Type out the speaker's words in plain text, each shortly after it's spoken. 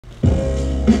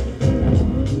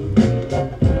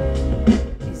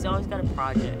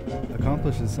project.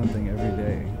 Accomplishes something every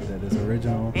day that is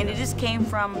original. And it just came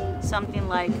from something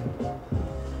like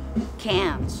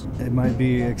cans. It might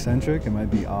be eccentric, it might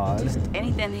be odd. Just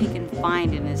anything he can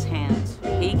find in his hands.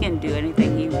 He can do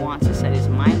anything he wants to set his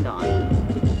mind on.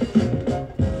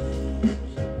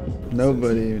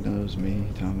 Nobody knows me,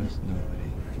 Thomas. Nobody.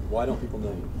 Why don't people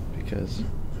know you? Because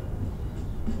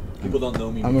people don't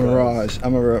know me. I'm a mirage.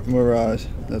 I'm a mirage.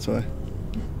 That's why.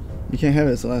 You can't have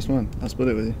it. It's the last one. I'll split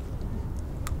it with you.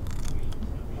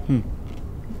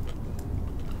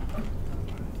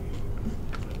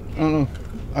 I don't know.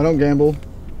 I don't gamble.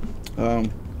 I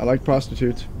like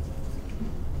prostitutes.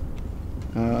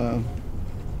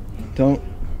 Don't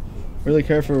really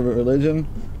care for religion.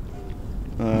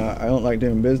 I don't like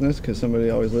doing business because somebody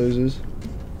always loses.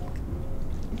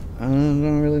 I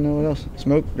don't really know what else.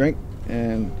 Smoke, drink,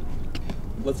 and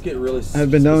let's get really I've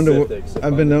been known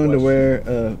to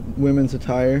wear women's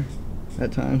attire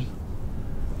at times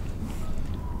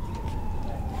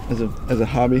as a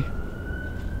hobby,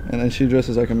 and then she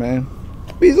dresses like a man.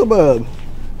 Beelzebub,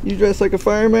 you dress like a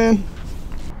fireman.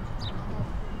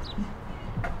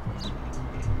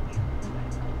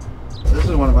 This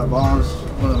is one of my bombs,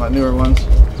 one of my newer ones,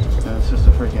 and it's just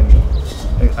a freaking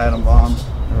atom bomb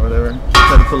or whatever. Just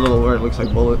had to put a little where it looks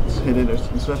like bullets hit it or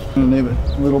some stuff. I'm gonna name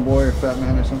it Little Boy or Fat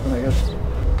Man or something, I guess.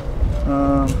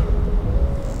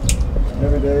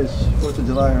 Every day is 4th of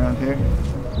July around here.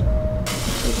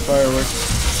 There's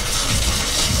fireworks.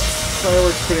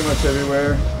 Fireworks pretty much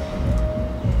everywhere.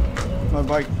 My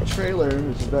bike trailer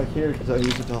is back here because I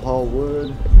use it to haul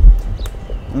wood.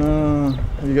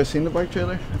 Have you guys seen the bike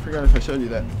trailer? I forgot if I showed you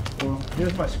that. Well,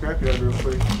 here's my scrapyard real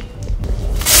quick.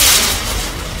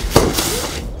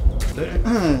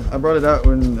 I brought it out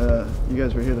when you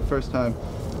guys were here the first time,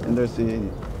 and there's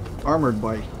the armored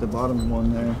bike, the bottom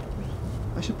one there.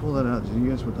 I should pull that out. You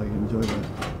guys would like enjoy that.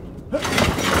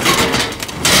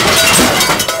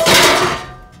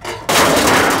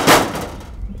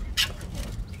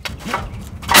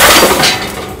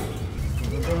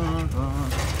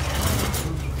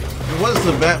 It was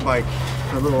the bat bike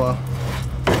for a little while,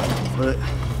 but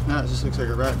now it just looks like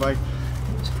a rat bike,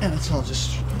 and it's all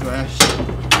just thrashed.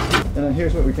 And then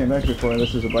here's what we came back here for.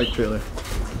 This is a bike trailer.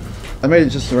 I made it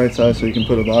just the right size so you can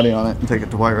put a body on it and take it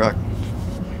to White Rock.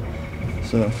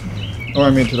 So, or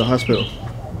I mean to the hospital.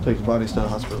 Take the bodies to the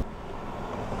hospital.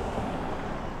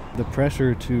 The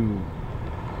pressure to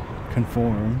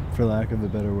conform, for lack of a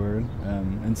better word,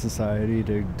 in society,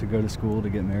 to go to school, to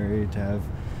get married, to have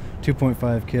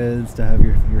 2.5 kids, to have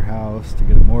your house, to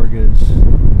get a mortgage,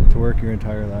 to work your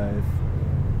entire life.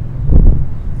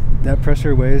 That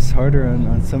pressure weighs harder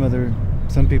on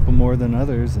some people more than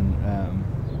others, and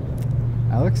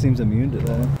Alex seems immune to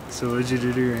that. So what did you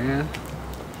do to your hand?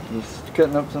 Just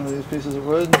cutting up some of these pieces of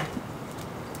wood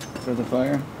for the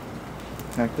fire.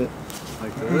 Hacked it.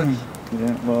 Like this?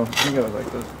 Yeah, well, think of it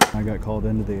like this. I got called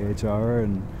into the HR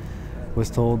and was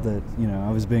told that, you know,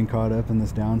 I was being caught up in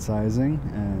this downsizing,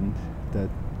 and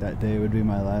that day would be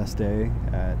my last day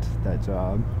at that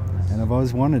job. And I've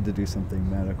always wanted to do something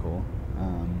medical.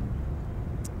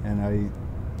 And I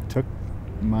took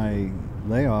my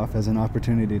layoff as an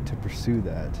opportunity to pursue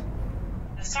that.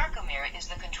 The sarcomere is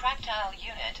the contractile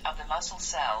unit of the muscle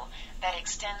cell that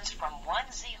extends from one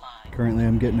Z-line. Currently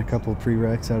I'm getting a couple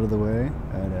prereqs out of the way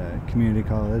at a community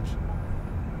college.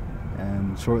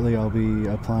 And shortly I'll be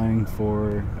applying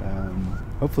for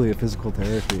hopefully a physical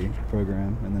therapy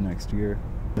program in the next year.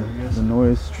 The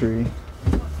noise tree.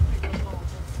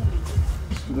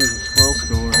 There's a squirrel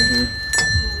skull right here.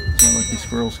 It's my lucky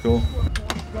squirrel skull.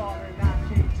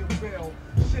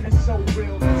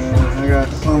 I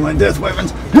got all my death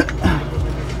weapons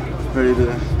ready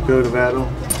to go to battle.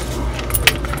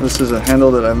 This is a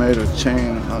handle that I made with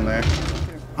chain on there.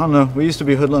 I don't know, we used to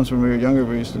be hoodlums when we were younger.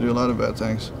 We used to do a lot of bad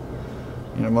things.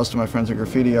 You know, most of my friends are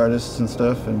graffiti artists and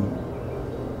stuff, and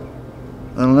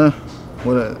I don't know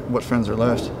what friends are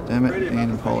left. Damn it, Ian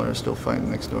and Paula are still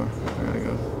fighting next door. I gotta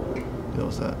go deal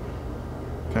with that.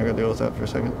 Can I go deal with that for a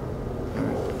second? All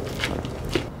right.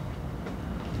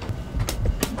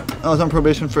 I was on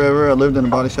probation forever. I lived in a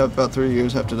body shop about 3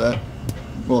 years after that.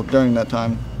 Well, during that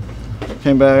time.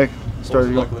 Came back,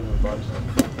 started living in a body shop?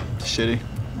 Shitty.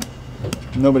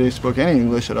 Nobody spoke any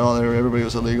English at all there. Everybody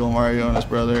was illegal. Mario and his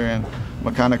brother, and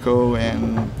Mecanico,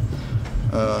 and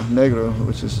Negro,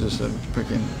 which is just a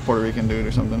freaking Puerto Rican dude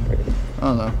or something. I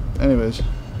don't know. Anyways,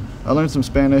 I learned some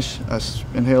Spanish. I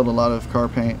inhaled a lot of car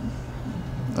paint.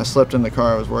 I slept in the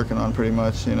car I was working on pretty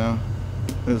much, you know.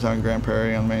 It was on Grand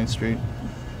Prairie on Main Street.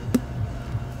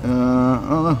 I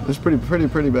don't know. It was pretty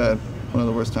bad. One of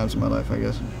the worst times of my life, I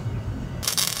guess.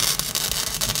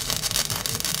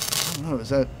 don't know, it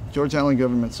was at George Allen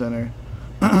Government Center,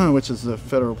 which is the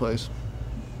federal place.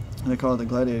 And they call it the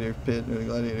gladiator pit or the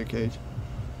gladiator cage.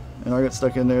 And I got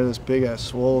stuck in there. This big ass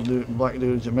swole dude, black dude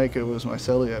in Jamaica was my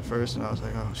cellie at first, and I was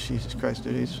like, oh Jesus Christ,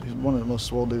 dude, he's one of the most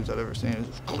swole dudes I've ever seen.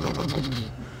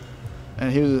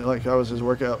 And he was like, I was his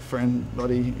workout friend,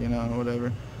 buddy, you know,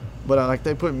 whatever. But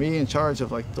they put me in charge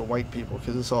of like the white people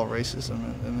because it's all racism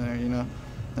in there, you know.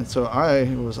 And so I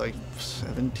was like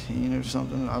 17 or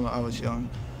something. I was young,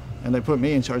 and they put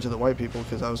me in charge of the white people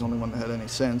because I was the only one that had any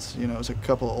sense. You know, it was a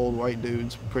couple of old white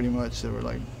dudes, pretty much, that were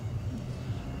like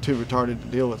too retarded to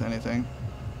deal with anything.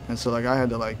 And so like I had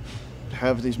to like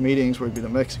have these meetings where it'd be the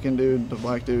Mexican dude, the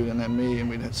black dude, and then me, and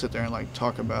we'd sit there and like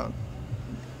talk about,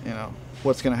 you know,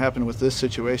 what's going to happen with this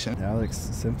situation. Alex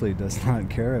simply does not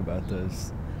care about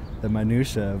the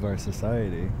minutia of our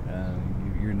society.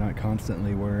 You're not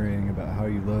constantly worrying about how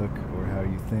you look or how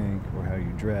you think or how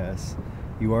you dress.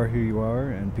 You are who you are,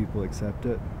 and people accept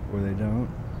it or they don't,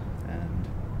 and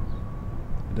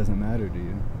it doesn't matter to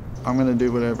you. I'm going to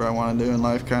do whatever I want to do in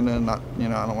life, kind of. Not, you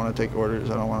know, I don't want to take orders.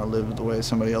 I don't want to live the way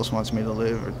somebody else wants me to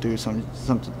live or do some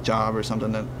job or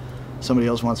something that somebody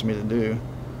else wants me to do.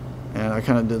 And I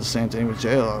kind of did the same thing with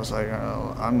jail. I was like,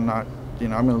 I'm not, you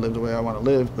know, I'm going to live the way I want to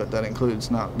live, but that includes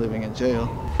not living in jail.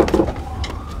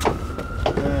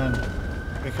 And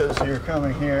because you're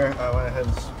coming here, I went ahead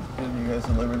and gave you guys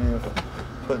the liberty of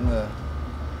putting the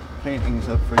paintings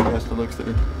up for you guys to look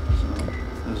through. So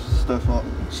there's stuff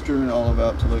strewn all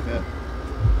about to look at.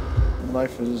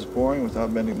 Life is boring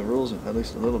without bending the rules, at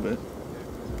least a little bit.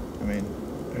 I mean,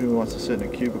 who wants to sit in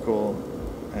a cubicle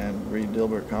and read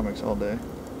Dilbert comics all day?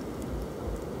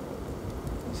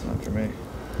 It's not for me.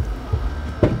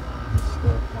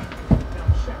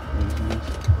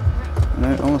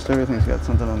 And almost everything's got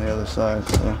something on the other side,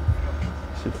 so it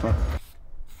should fun.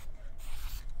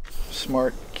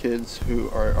 Smart kids who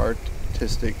are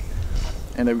artistic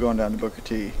end up going down to Booker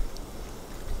T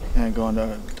and going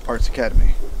to Arts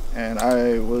Academy. And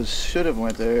I should have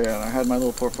went there, and I had my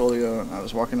little portfolio, and I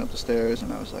was walking up the stairs,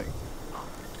 and I was like,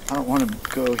 I don't want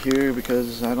to go here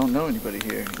because I don't know anybody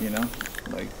here, you know?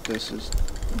 Like, this is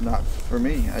not for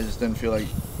me. I just didn't feel like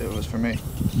it was for me.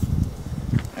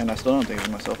 And I still don't think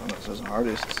of myself as an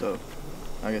artist, so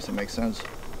I guess it makes sense.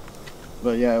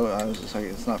 But yeah, I was just like,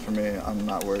 it's not for me. I'm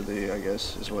not worthy, I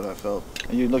guess, is what I felt.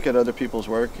 And you look at other people's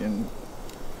work, and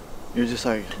you're just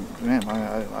like, man,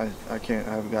 I can't,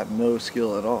 I've got no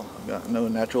skill at all. I've got no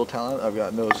natural talent. I've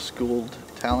got no schooled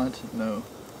talent, no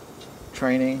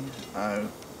training. I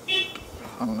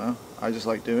don't know. I just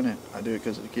like doing it. I do it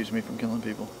because it keeps me from killing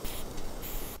people.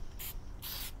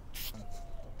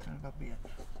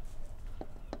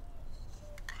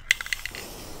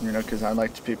 You know, because I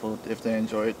like people, if they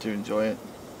enjoy it, to enjoy it.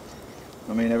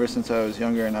 I mean, ever since I was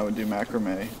younger and I would do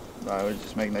macrame, I would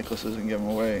just make necklaces and give them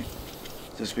away,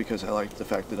 just because I liked the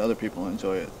fact that other people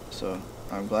enjoy it. So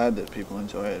I'm glad that people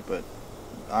enjoy it, but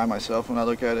I myself, when I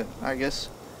look at it, I guess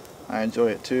I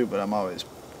enjoy it too, but I'm always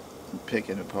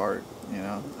picking it apart, you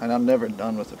know. And I'm never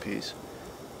done with a piece,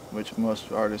 which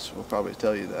most artists will probably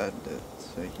tell you that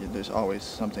it's like there's always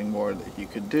something more that you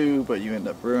could do, but you end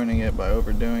up ruining it by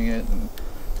overdoing it, and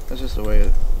that's just the way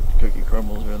the cookie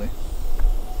crumbles, really.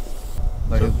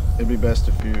 Like, it'd be best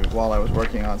if you, while I was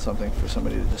working on something, for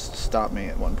somebody to just stop me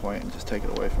at one point and just take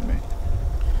it away from me.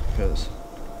 Because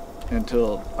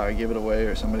until I give it away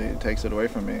or somebody takes it away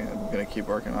from me, I'm going to keep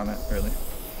working on it, really.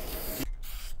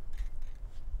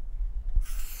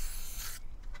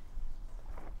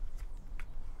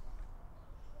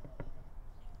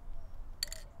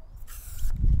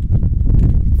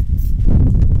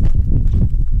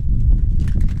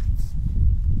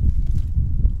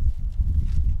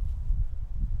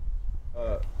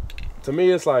 To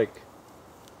me, it's like,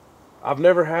 I've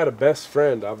never had a best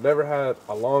friend. I've never had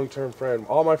a long-term friend.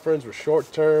 All my friends were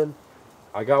short-term.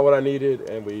 I got what I needed,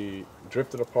 and we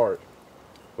drifted apart.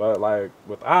 But like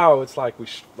with Al, it's like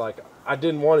I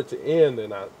didn't want it to end,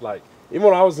 and even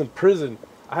when I was in prison,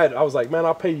 I was like, man,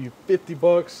 I'll pay you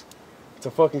 $50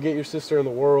 to fucking get your sister in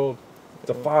the world,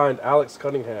 to find Alex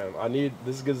Cunningham. I need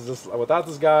this. Without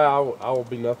this guy, I will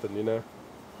be nothing. You know,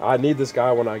 I need this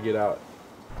guy when I get out.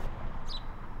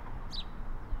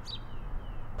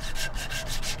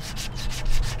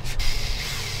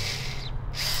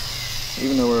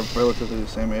 Even though we're relatively the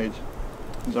same age,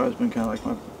 he's always been kind of like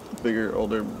my bigger,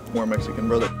 older, more Mexican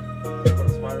brother.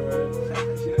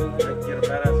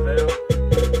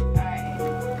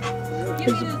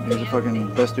 He's the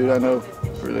fucking best dude I know,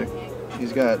 really.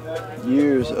 He's got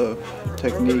years of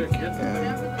technique,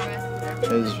 and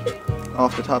his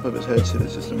off the top of his head shit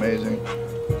is just amazing.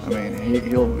 I mean, he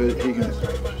can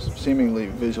seemingly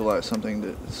visualize something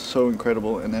that's so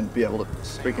incredible and then be able to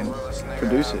freaking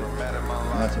produce it.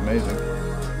 And that's amazing.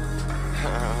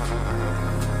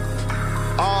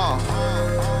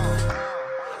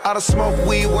 I done smoked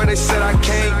weed where they said I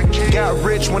can't. Got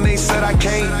rich when they said I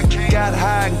can't. Got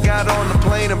high and got on the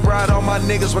plane and brought all my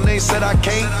niggas when they said I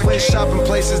can't. Went shopping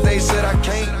places they said I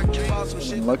can't.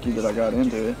 I'm lucky that I got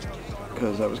into it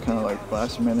because I was kind of like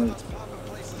last minute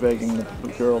begging the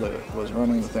girl that was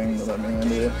running the thing to let me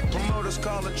into it.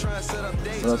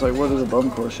 So I was like, what is a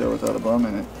bumcore show without a bum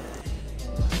in it?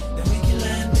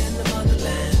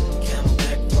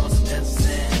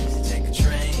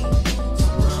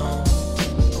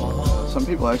 Some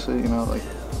people actually, you know, like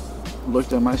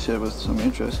looked at my shit with some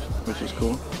interest, which was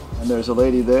cool. And there's a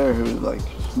lady there who like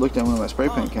looked at one of my spray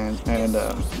paint cans, and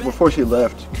before she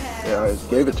left, yeah, I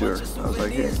gave it to her. I was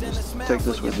like, here, just take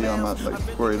this with you. I'm not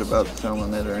like worried about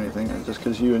selling it or anything. Just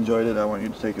because you enjoyed it, I want you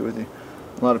to take it with you.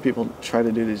 A lot of people try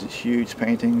to do these huge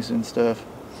paintings and stuff,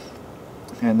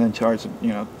 and then charge, you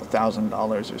know,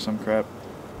 $1,000 or some crap.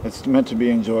 It's meant to be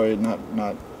enjoyed,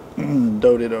 not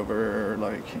doted over, or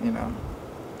like, you know,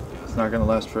 it's not gonna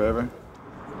last forever.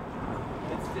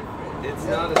 It's different. It's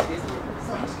not a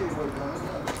skateboard.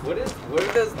 What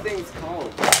are those things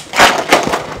called?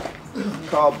 It's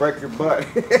called break your butt.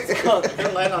 It's called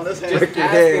land on this hand. just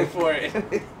asking for it.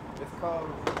 It's called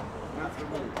not for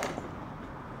me.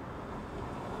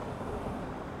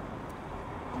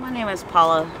 My name is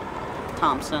Paula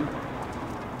Thompson.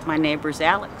 My neighbor's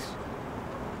Alex.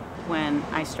 When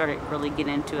I started really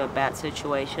getting into a bad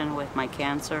situation with my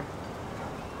cancer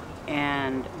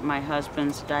and my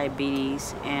husband's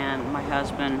diabetes and my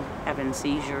husband having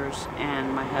seizures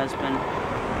and my husband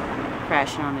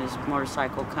crashing on his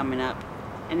motorcycle coming up,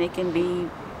 and it can be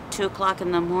 2 o'clock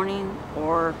in the morning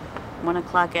or 1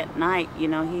 o'clock at night, you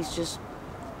know, he's just,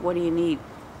 what do you need,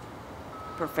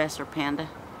 Professor Panda?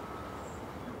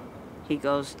 He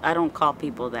goes, I don't call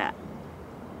people that.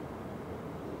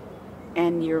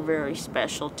 And you're very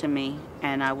special to me,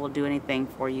 and I will do anything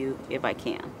for you if I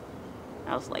can.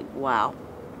 I was like, wow.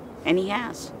 And he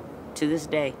has, to this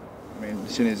day. I mean,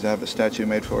 she needs to have a statue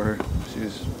made for her.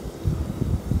 She's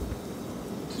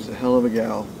a hell of a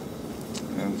gal.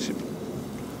 And she,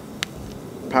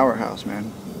 powerhouse,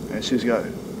 man. And she's got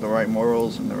the right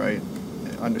morals and the right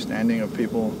understanding of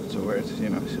people, to where it's, you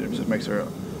know, it just makes her a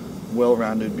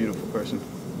well-rounded, beautiful person.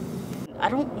 I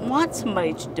don't want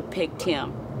somebody to depict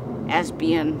him as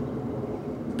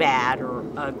being bad or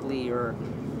ugly or,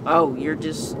 oh, you're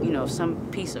just, you know, some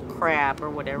piece of crap or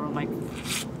whatever. I'm like,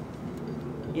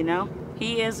 you know,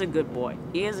 he is a good boy.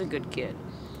 He is a good kid.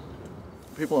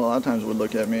 People a lot of times would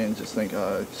look at me and just think,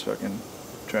 oh, he's fucking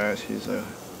trash, he's a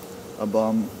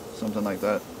bum, something like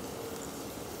that.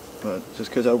 But just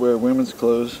because I wear women's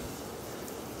clothes,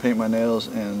 paint my nails,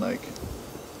 and like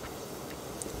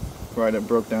ride a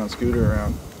broke down scooter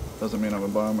around, doesn't mean I'm a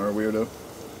bum or a weirdo.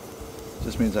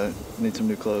 Just means I need some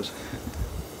new clothes.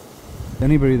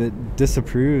 Anybody that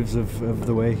disapproves of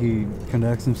the way he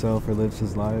conducts himself or lives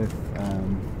his life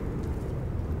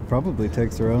probably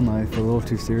takes their own life a little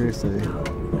too seriously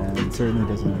and certainly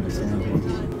doesn't understand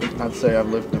him. I'd say I've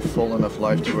lived a full enough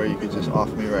life to where you could just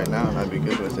off me right now and I'd be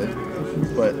good with it.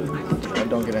 But I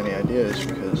don't get any ideas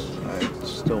because I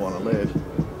still want to live.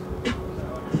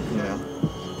 You know.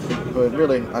 But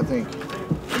really, I think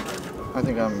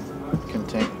I'm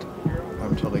content.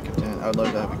 I'm totally content. I'd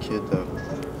love to have a kid though.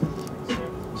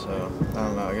 So, I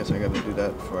don't know, I guess I gotta do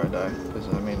that before I die. Because,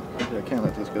 I mean, I can't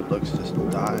let these good looks just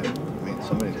die. I mean,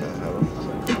 somebody's gotta have them.